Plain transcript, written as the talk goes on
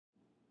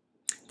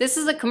This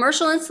is a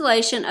commercial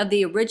installation of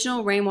the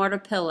original Rainwater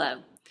pillow.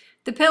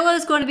 The pillow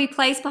is going to be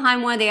placed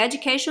behind one of the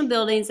educational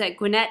buildings at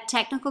Gwinnett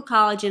Technical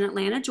College in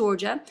Atlanta,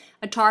 Georgia.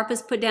 A tarp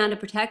is put down to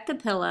protect the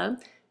pillow.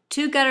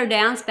 2 gutter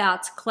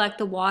downspouts collect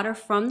the water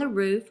from the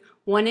roof.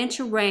 1 inch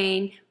of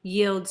rain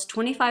yields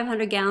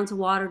 2,500 gallons of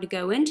water to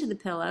go into the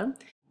pillow.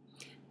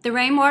 The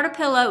Rainwater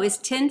pillow is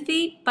 10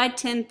 feet by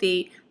 10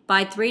 feet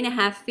by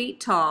 3.5 feet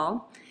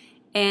tall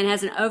and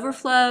has an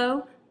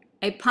overflow,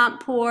 a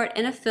pump port,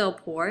 and a fill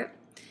port.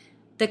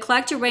 The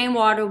collected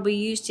rainwater will be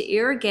used to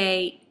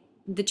irrigate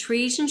the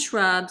trees and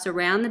shrubs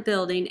around the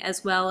building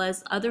as well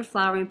as other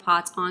flowering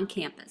pots on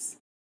campus.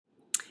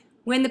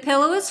 When the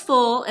pillow is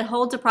full, it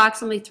holds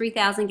approximately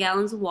 3,000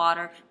 gallons of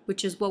water,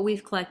 which is what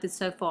we've collected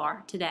so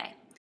far today.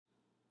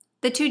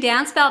 The 2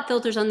 downspout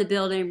filters on the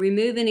building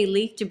remove any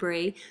leaf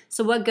debris,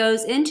 so what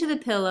goes into the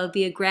pillow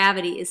via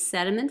gravity is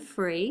sediment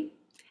free.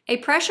 A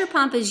pressure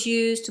pump is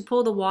used to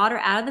pull the water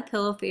out of the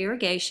pillow for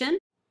irrigation.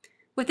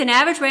 With an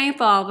average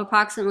rainfall of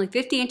approximately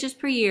 50 inches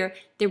per year,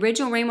 the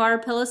original Rainwater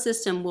pillow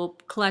system will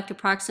collect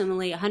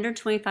approximately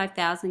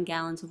 125,000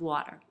 gallons of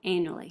water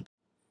annually.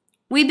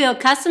 We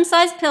build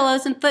custom-sized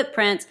pillows and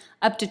footprints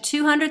up to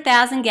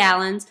 200,000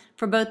 gallons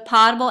for both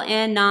potable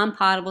and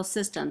non-potable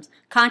systems.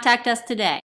 Contact us today.